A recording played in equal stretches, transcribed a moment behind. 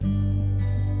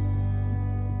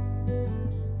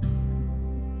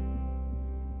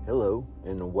Hello,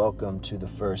 and welcome to the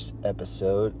first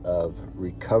episode of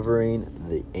Recovering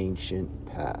the Ancient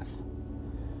Path.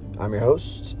 I'm your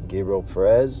host, Gabriel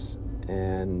Perez,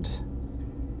 and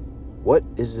what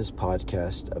is this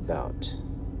podcast about?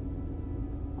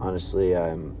 Honestly,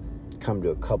 I'm come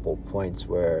to a couple points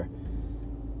where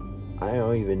I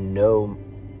don't even know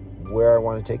where I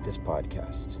want to take this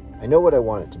podcast. I know what I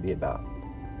want it to be about,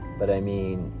 but I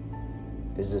mean,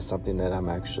 is this something that I'm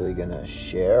actually going to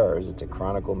share, or is it to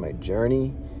chronicle my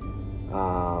journey?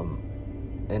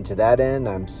 And to that end,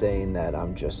 I'm saying that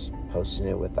I'm just posting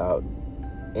it without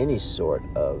any sort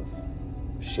of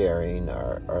sharing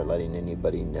or letting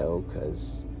anybody know,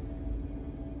 because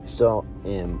I still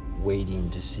am waiting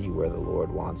to see where the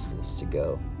Lord wants this to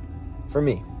go for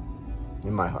me,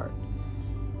 in my heart.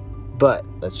 But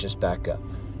let's just back up.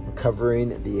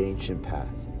 Recovering the ancient path.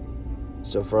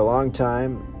 So for a long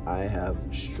time, I have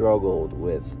struggled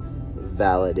with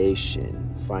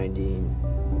validation, finding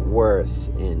worth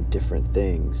in different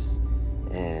things,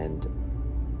 and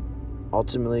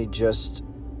ultimately just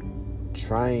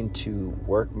trying to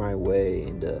work my way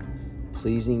into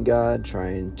pleasing God,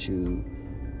 trying to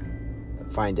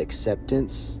find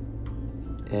acceptance,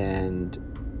 and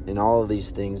in all of these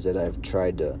things that I've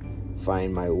tried to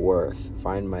find my worth,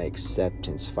 find my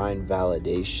acceptance, find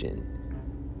validation,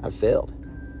 I've failed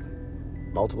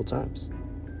multiple times,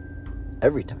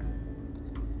 every time.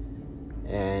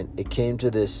 And it came to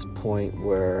this point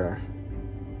where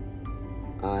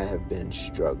I have been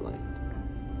struggling,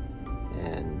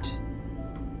 and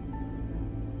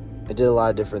I did a lot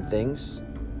of different things,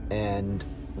 and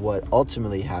what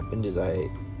ultimately happened is I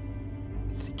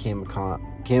came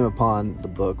upon the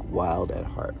book Wild at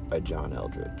Heart by John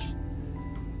Eldredge,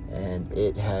 and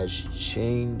it has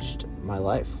changed my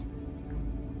life.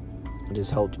 It has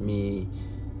helped me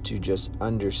to just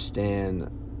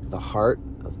understand the heart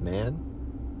of man,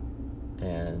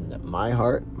 and my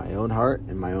heart, my own heart,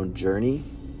 and my own journey.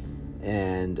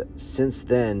 And since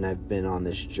then, I've been on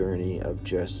this journey of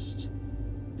just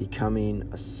becoming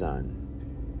a son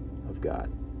of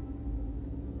God,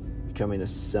 becoming a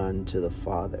son to the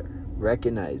Father,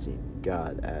 recognizing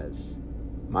God as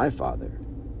my Father.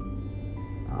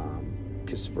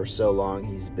 Because for so long,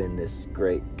 he's been this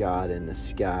great God in the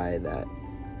sky that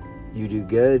you do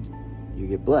good, you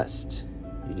get blessed.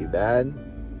 You do bad,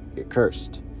 you get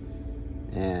cursed.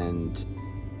 And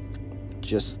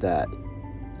just that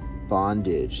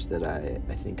bondage that I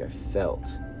think I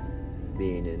felt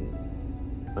being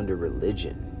under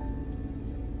religion.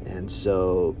 And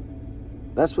so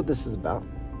that's what this is about.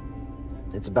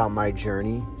 It's about my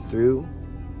journey through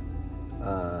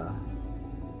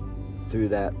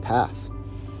that path.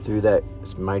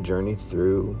 It's my journey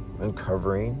through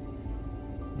uncovering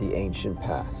the ancient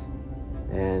path.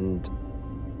 And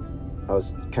I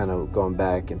was kind of going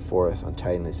back and forth on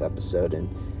titling this episode, and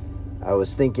I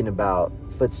was thinking about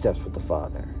footsteps with the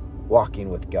Father, walking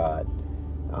with God.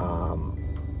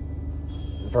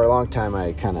 For a long time,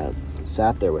 I kind of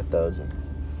sat there with those, and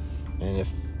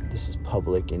if this is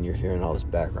public and you're hearing all this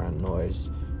background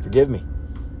noise, forgive me.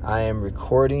 I am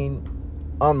recording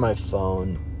on my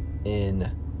phone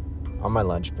on my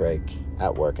lunch break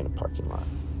at work in a parking lot.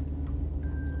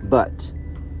 But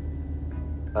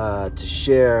to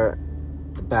share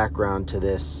the background to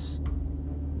this,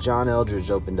 John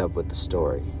Eldredge opened up with the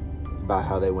story about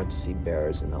how they went to see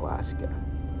bears in Alaska.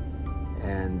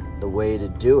 And the way to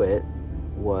do it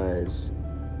was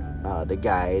the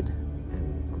guide,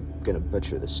 and I'm going to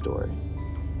butcher this story.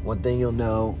 One thing you'll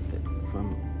know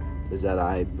is that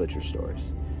I butcher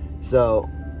stories. So,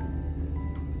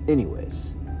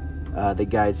 anyways, the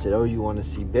guide said, "Oh, you want to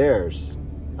see bears?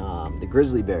 The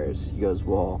grizzly bears." He goes,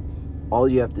 "Well, all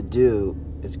you have to do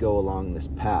is go along this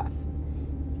path."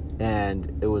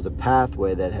 And it was a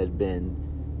pathway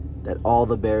that all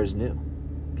the bears knew,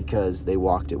 because they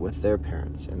walked it with their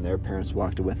parents, and their parents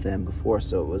walked it with them before.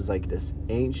 So it was like this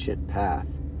ancient path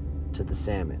to the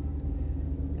salmon.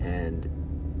 And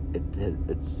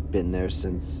it's been there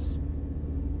since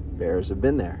bears have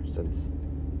been there, since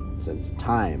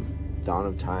time, dawn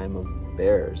of time of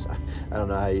bears. I don't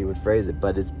know how you would phrase it,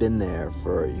 but it's been there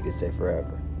for, you could say,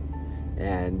 forever.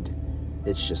 And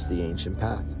it's just the ancient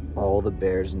path. All the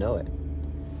bears know it.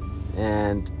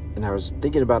 And I was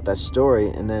thinking about that story,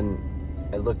 and then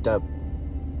I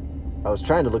was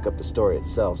trying to look up the story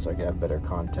itself so I could have better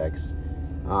context.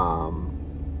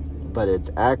 But it's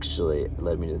actually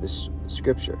led me to this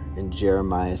scripture in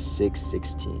Jeremiah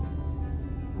 6:16.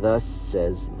 "Thus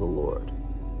says the Lord,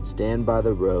 stand by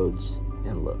the roads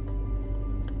and look,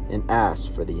 and ask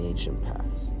for the ancient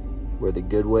paths, where the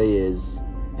good way is,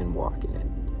 and walk in it,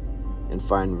 and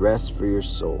find rest for your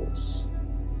souls.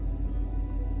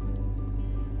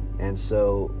 And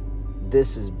so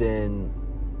this has been,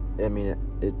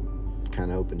 it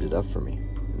kind of opened it up for me.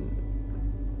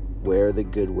 Where the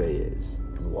good way is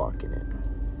and walk in it.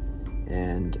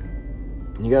 And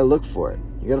you got to look for it.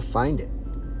 You got to find it.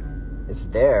 It's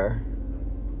there,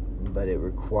 but it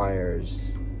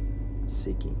requires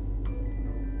seeking.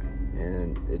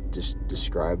 And it just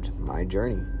described my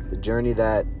journey. The journey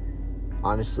that,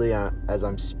 honestly, as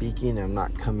I'm speaking, I'm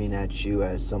not coming at you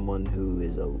as someone who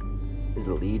is a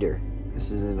leader.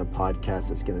 This isn't a podcast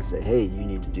that's going to say, hey, you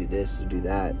need to do this or do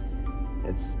that.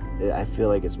 I feel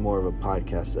like it's more of a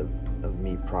podcast of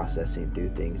me processing through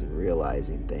things and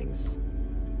realizing things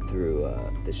through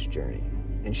this journey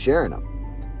and sharing them.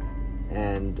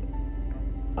 And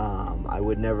I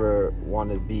would never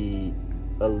want to be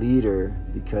a leader,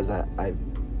 because I've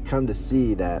come to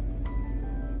see that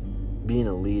being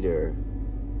a leader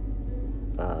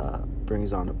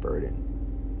brings on a burden.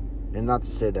 And not to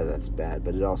say that that's bad,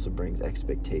 but it also brings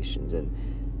expectations, and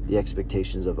the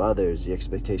expectations of others, the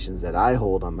expectations that I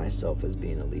hold on myself as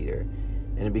being a leader.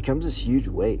 And it becomes this huge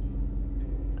weight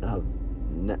of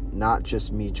not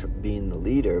just me being the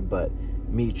leader, but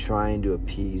me trying to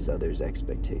appease others'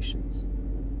 expectations.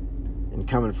 And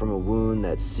coming from a wound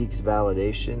that seeks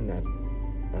validation,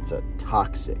 that's a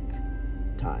toxic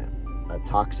time, a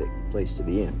toxic place to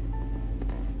be in.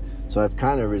 So I've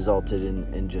kind of resulted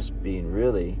in just being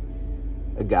really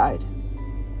a guide,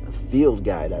 a field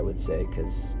guide, I would say,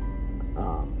 because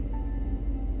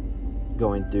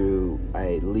going through,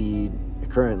 I lead,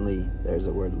 currently, there's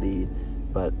a word lead,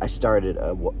 but I started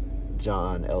a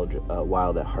John Eldredge,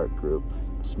 Wild at Heart group,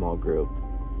 a small group,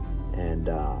 and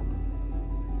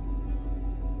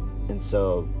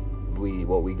so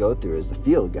what we go through is the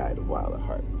field guide of Wild at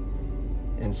Heart.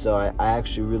 And so I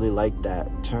actually really like that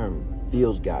term,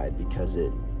 field guide, because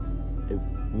it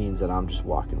means that I'm just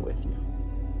walking with you.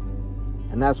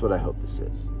 And that's what I hope this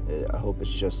is. I hope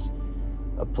it's just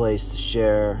a place to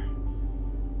share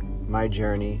my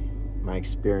journey, my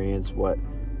experience, what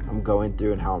I'm going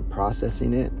through and how I'm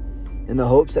processing it, in the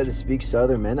hopes that it speaks to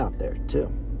other men out there too.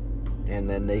 And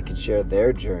then they can share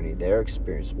their journey, their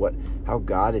experience, how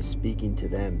God is speaking to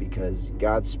them, because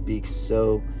God speaks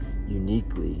so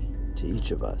uniquely to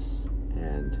each of us.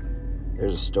 And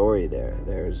there's a story there.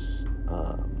 There's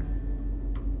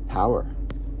power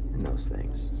in those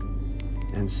things.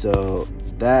 And so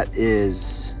that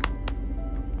is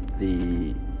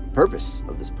the purpose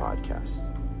of this podcast.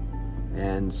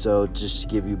 And so just to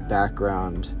give you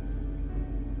background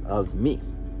of me,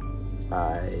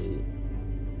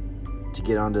 to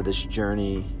get onto this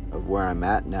journey of where I'm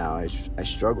at now, I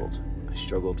struggled.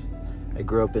 I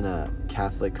grew up in a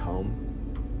Catholic home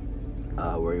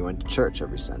where we went to church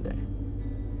every Sunday.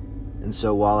 And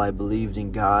so while I believed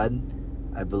in God,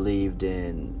 I believed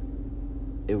in,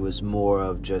 it was more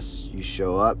of just, you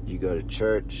show up, you go to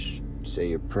church, you say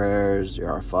your prayers, your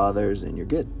Our Fathers, and you're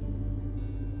good.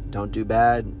 Don't do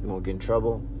bad, you won't get in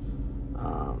trouble.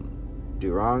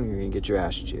 Do wrong, you're going to get your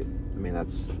ass chewed. I mean,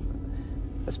 that's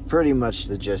pretty much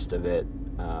the gist of it,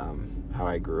 how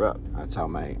I grew up. That's how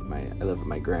I live with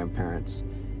my grandparents.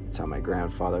 That's how my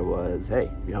grandfather was.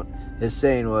 His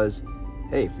saying was,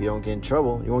 hey, if you don't get in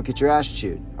trouble, you won't get your ass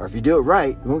chewed. Or if you do it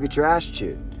right, you won't get your ass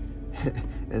chewed.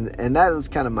 and that was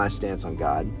kind of my stance on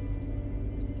God.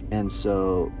 And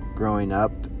so growing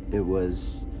up, it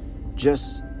was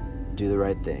just do the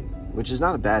right thing, which is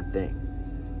not a bad thing.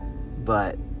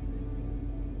 But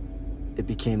it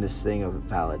became this thing of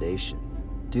validation.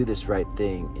 Do this right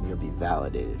thing and you'll be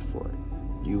validated for it.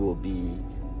 You will be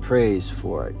praised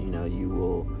for it. You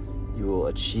will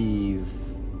achieve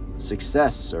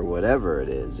success or whatever it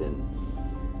is. And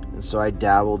so I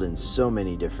dabbled in so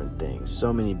many different things,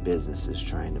 so many businesses,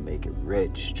 trying to make it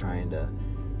rich, trying to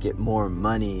get more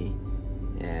money,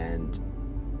 and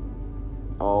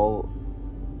all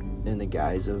in the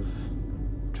guise of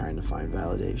trying to find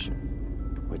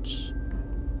validation, which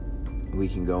we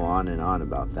can go on and on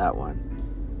about that one.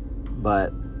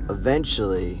 But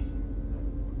eventually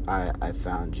I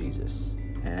found Jesus,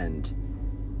 and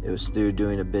it was through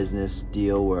doing a business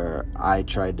deal where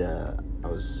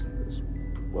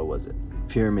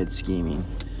pyramid scheming,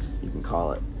 you can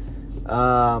call it.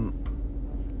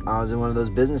 I was in one of those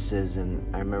businesses,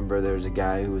 and I remember there was a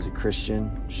guy who was a Christian,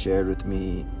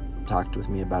 talked with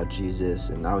me about Jesus,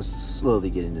 and I was slowly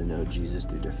getting to know Jesus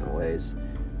through different ways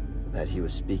that he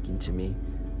was speaking to me.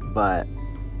 But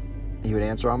he would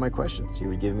answer all my questions. He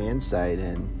would give me insight,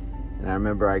 and I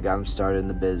remember I got him started in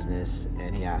the business,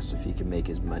 and he asked if he could make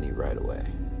his money right away,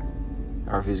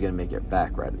 or if he was going to make it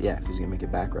back right. Yeah, if he was going to make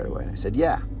it back right away. And I said,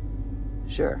 yeah,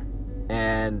 sure.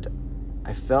 And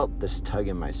I felt this tug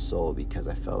in my soul because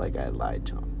I felt like I had lied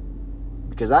to him.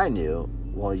 Because I knew,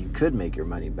 well, you could make your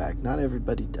money back. Not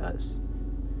everybody does.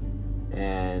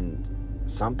 And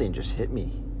something just hit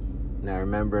me. And I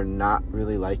remember not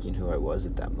really liking who I was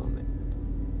at that moment.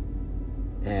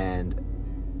 And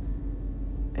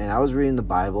I was reading the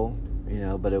Bible,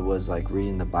 but it was like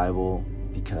reading the Bible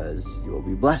because you will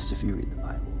be blessed if you read the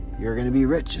Bible. You're going to be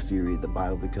rich if you read the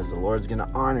Bible because the Lord's going to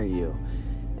honor you.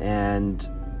 And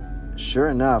sure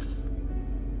enough,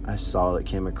 I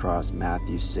came across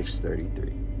Matthew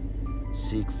 6:33.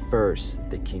 Seek first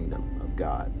the kingdom of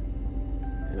God,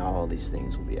 and all these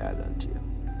things will be added unto you.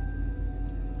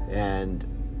 And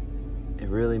it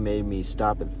really made me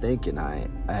stop and think, and I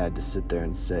had to sit there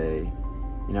and say,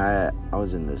 I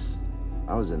wasn't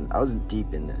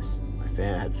deep in this. I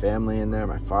had family in there.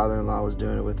 My father-in-law was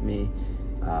doing it with me.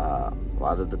 A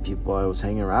lot of the people I was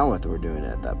hanging around with were doing it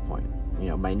at that point.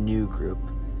 My new group.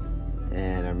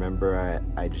 And I remember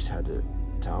I just had to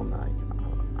tell them, like,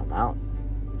 I'm out.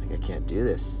 Like, I can't do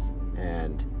this.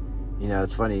 And,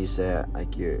 it's funny you say,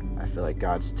 like, I feel like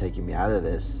God's taking me out of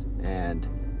this. And,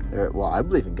 I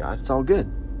believe in God. It's all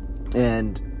good.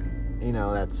 And,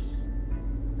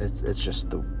 it's just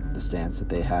the stance that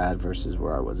they had versus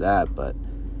where I was at. But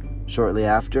shortly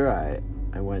after, I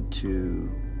went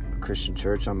to a Christian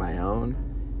church on my own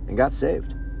and got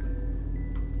saved.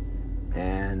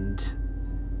 And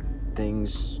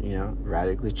things,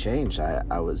 radically changed.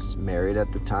 I was married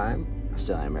at the time. I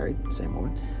still am married, same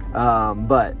woman.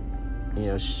 But,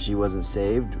 she wasn't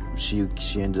saved. She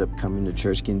ended up coming to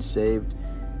church, getting saved.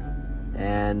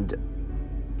 And,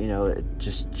 it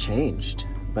just changed.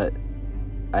 But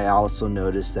I also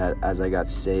noticed that as I got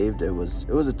saved, it was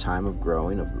a time of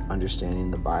growing, of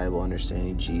understanding the Bible,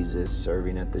 understanding Jesus,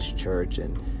 serving at this church.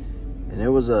 And it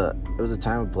was a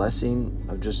time of blessing,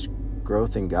 of just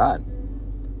growth in God.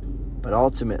 But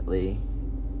ultimately,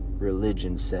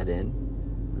 religion set in,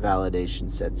 validation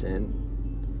sets in,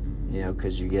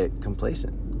 because you get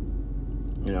complacent.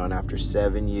 And after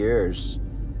 7 years,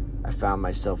 I found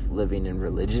myself living in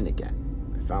religion again.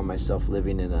 I found myself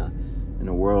living in a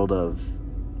world of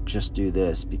just do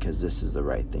this because this is the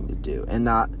right thing to do. And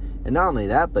not only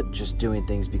that, but just doing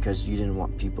things because you didn't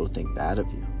want people to think bad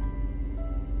of you.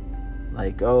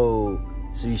 Like, so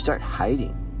you start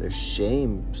hiding. There's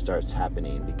shame starts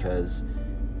happening because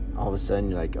all of a sudden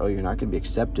you're like, you're not going to be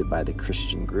accepted by the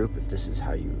Christian group if this is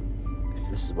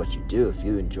what you do. If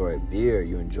you enjoy a beer,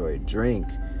 you enjoy a drink,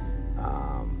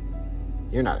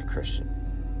 you're not a Christian.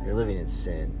 You're living in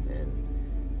sin. And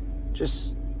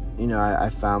just, I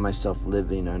found myself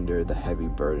living under the heavy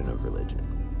burden of religion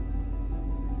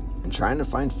and trying to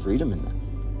find freedom in that.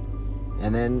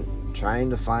 And then trying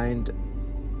to find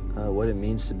what it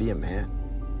means to be a man.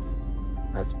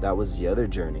 That was the other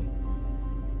journey.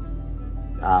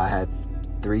 I had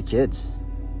 3 kids,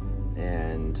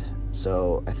 and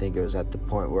so I think it was at the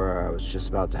point where I was just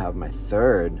about to have my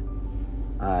 3rd,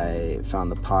 I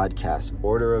found the podcast,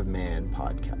 Order of Man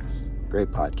podcast.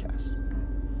 Great podcast.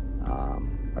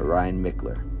 By Ryan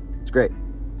Mickler. It's great.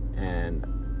 And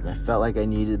I felt like I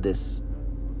needed this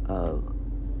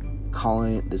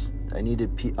calling, I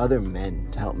needed other men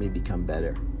to help me become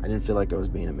better. I didn't feel like I was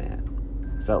being a man.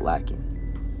 I felt lacking.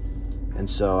 And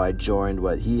so I joined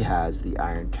what he has, the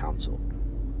Iron Council.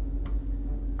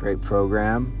 Great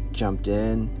program, jumped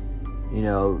in,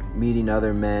 meeting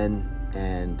other men,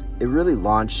 and it really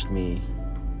launched me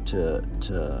to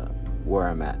where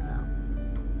I'm at now.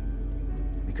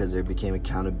 Because there became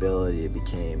accountability, it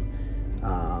became,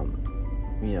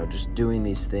 just doing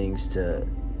these things to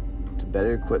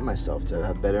better equip myself, to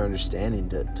have better understanding,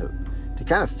 to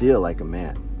kind of feel like a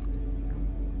man.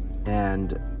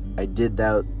 And I did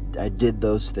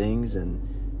those things, and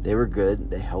they were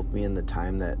good. They helped me in the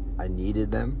time that I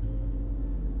needed them.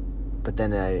 But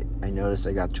then I noticed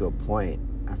I got to a point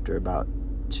after about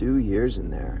 2 years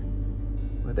in there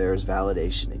where there was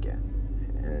validation again.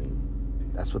 And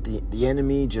that's what the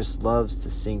enemy just loves to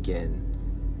sink in,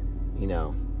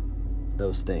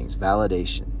 those things,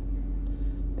 validation.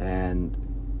 And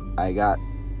I got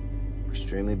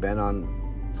extremely bent on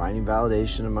finding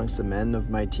validation amongst the men of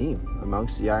my team,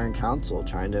 amongst the Iron Council,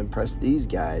 trying to impress these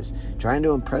guys, trying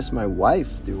to impress my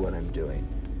wife through what I'm doing.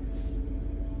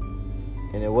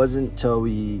 And it wasn't until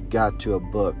we got to a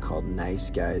book called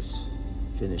Nice Guys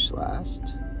Finish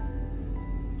Last,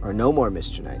 or No More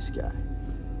Mr. Nice Guy,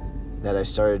 that I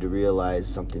started to realize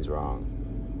something's wrong,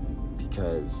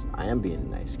 because I am being a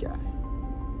nice guy.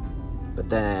 But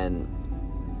then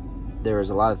there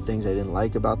was a lot of things I didn't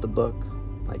like about the book.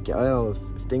 Like, if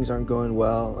things aren't going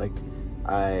well, like,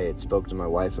 I spoke to my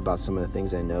wife about some of the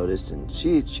things I noticed, and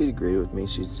she'd agreed with me.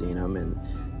 She'd seen them, and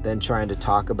then trying to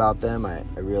talk about them, I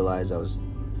realized I was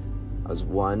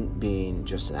one, being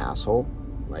just an asshole.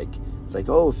 Like, it's like,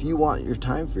 oh, if you want your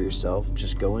time for yourself,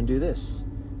 just go and do this.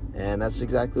 And that's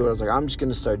exactly what I was like. I'm just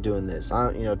going to start doing this.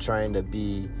 I'm, trying to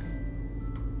be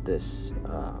this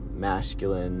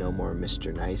masculine, no more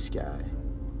Mr. Nice guy.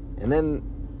 And then,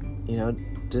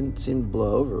 didn't seem to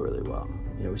blow over really well.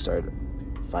 We started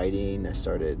fighting. I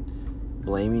started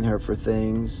blaming her for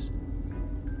things.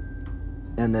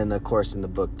 And then, of course, in the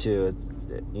book, too,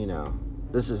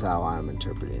 this is how I'm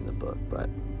interpreting the book. But,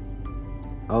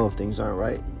 if things aren't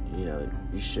right,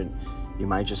 you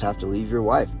might just have to leave your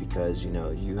wife because,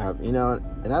 you have, and I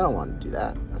don't want to do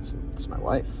that. That's my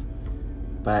wife.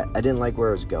 But I didn't like where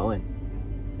it was going.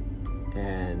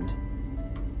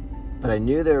 But I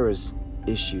knew there was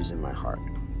issues in my heart.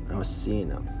 I was seeing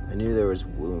them. I knew there was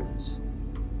wounds.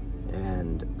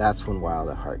 And that's when Wild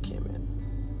at Heart came in.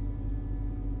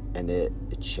 And it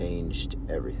changed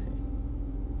everything.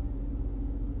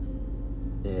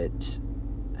 It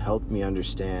helped me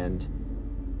understand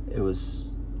it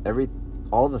was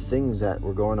all the things that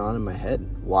were going on in my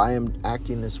head. Why I'm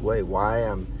acting this way. Why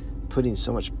I'm putting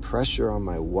so much pressure on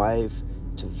my wife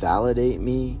to validate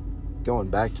me. Going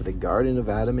back to the Garden of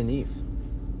Adam and Eve.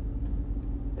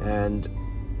 And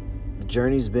the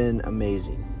journey's been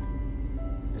amazing.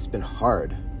 It's been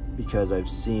hard because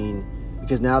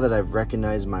now that I've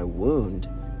recognized my wound,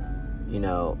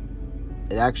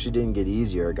 it actually didn't get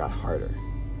easier, it got harder.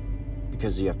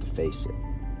 Because you have to face it.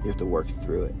 You have to work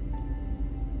through it.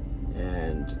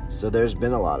 And so there's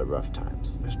been a lot of rough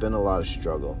times. There's been a lot of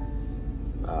struggle.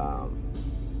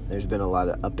 There's been a lot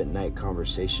of up at night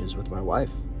conversations with my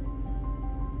wife.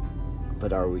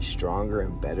 But are we stronger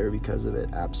and better because of it?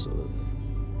 Absolutely.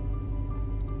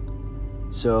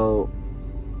 So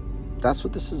that's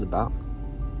what this is about.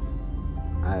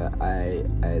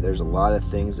 There's a lot of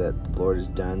things that the Lord has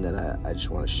done that I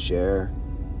just want to share.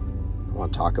 I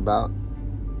want to talk about.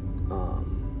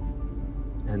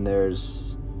 And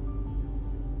there's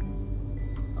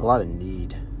a lot of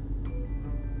need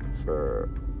for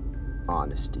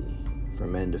honesty, for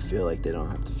men to feel like they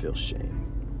don't have to feel shame.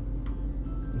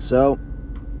 And so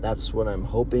that's what I'm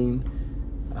hoping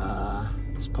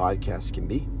this podcast can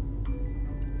be,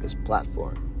 this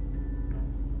platform.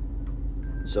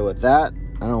 So with that,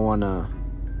 I don't want to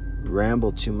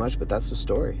ramble too much, but that's the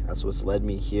story. That's what's led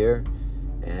me here.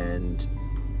 And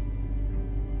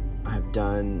I've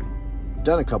done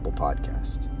a couple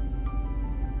podcasts,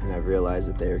 and I've realized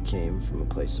that they came from a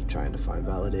place of trying to find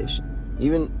validation,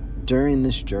 even during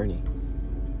this journey.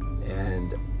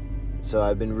 And so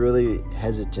I've been really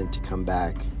hesitant to come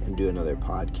back and do another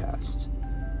podcast.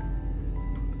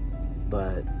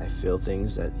 But I feel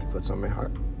things that He puts on my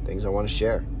heart, things I want to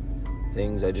share,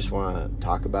 things I just want to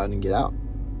talk about and get out.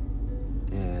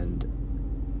 And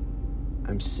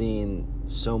I'm seeing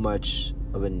so much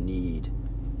of a need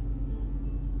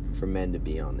for men to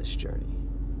be on this journey.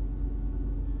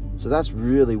 So that's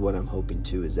really what I'm hoping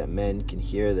to, is that men can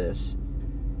hear this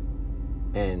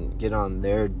and get on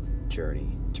their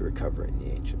journey to recovering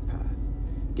the ancient path.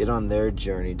 Get on their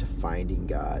journey to finding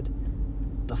God,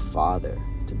 the Father,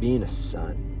 to being a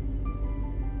son.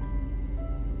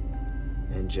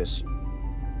 And just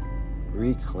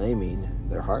reclaiming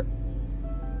their heart,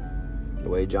 the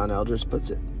way John Eldredge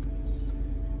puts it.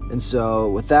 And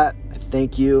so with that, I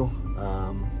thank you.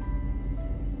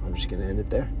 I'm just going to end it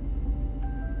there.